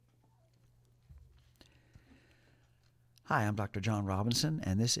Hi, I'm Dr. John Robinson,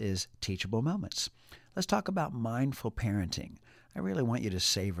 and this is Teachable Moments. Let's talk about mindful parenting. I really want you to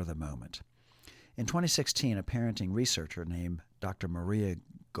savor the moment. In 2016, a parenting researcher named Dr. Maria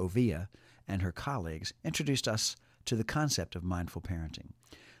Govia and her colleagues introduced us to the concept of mindful parenting.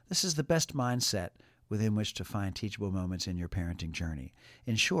 This is the best mindset within which to find teachable moments in your parenting journey.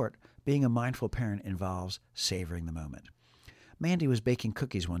 In short, being a mindful parent involves savoring the moment. Mandy was baking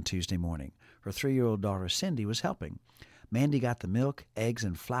cookies one Tuesday morning. Her 3-year-old daughter Cindy was helping. Mandy got the milk, eggs,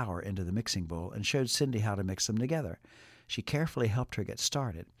 and flour into the mixing bowl and showed Cindy how to mix them together. She carefully helped her get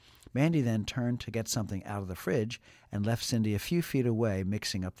started. Mandy then turned to get something out of the fridge and left Cindy a few feet away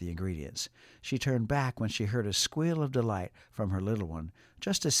mixing up the ingredients. She turned back when she heard a squeal of delight from her little one,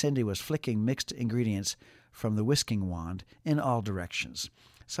 just as Cindy was flicking mixed ingredients from the whisking wand in all directions.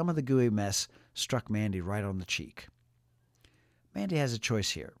 Some of the gooey mess struck Mandy right on the cheek. Mandy has a choice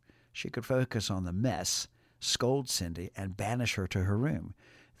here. She could focus on the mess, scold Cindy, and banish her to her room.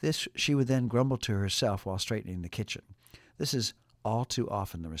 This she would then grumble to herself while straightening the kitchen. This is all too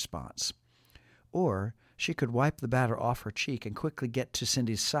often the response. Or she could wipe the batter off her cheek and quickly get to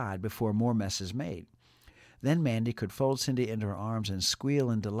Cindy's side before more mess is made. Then Mandy could fold Cindy into her arms and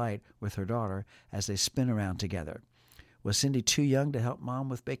squeal in delight with her daughter as they spin around together. Was Cindy too young to help Mom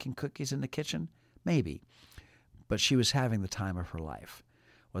with baking cookies in the kitchen? Maybe. But she was having the time of her life.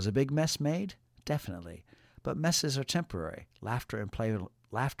 Was a big mess made? Definitely. But messes are temporary. Laughter and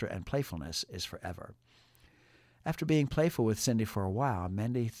playfulness is forever. After being playful with Cindy for a while,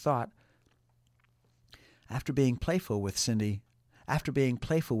 Mandy thought, After being playful with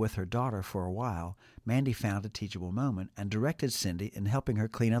her daughter for a while, Mandy found a teachable moment and directed Cindy in helping her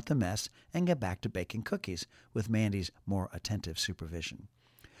clean up the mess and get back to baking cookies with Mandy's more attentive supervision.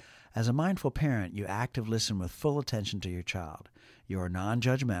 As a mindful parent, you actively listen with full attention to your child. You are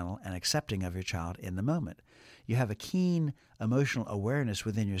non-judgmental and accepting of your child in the moment. You have a keen emotional awareness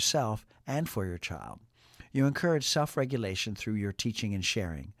within yourself and for your child. You encourage self-regulation through your teaching and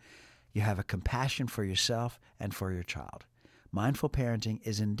sharing. You have a compassion for yourself and for your child. Mindful parenting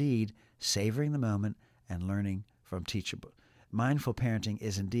is indeed savoring the moment and learning from teachable. Mindful parenting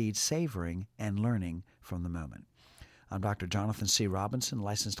is indeed savoring and learning from the moment. I'm Dr. Jonathan C. Robinson,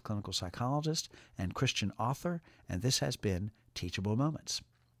 licensed clinical psychologist and Christian author, and this has been Teachable Moments.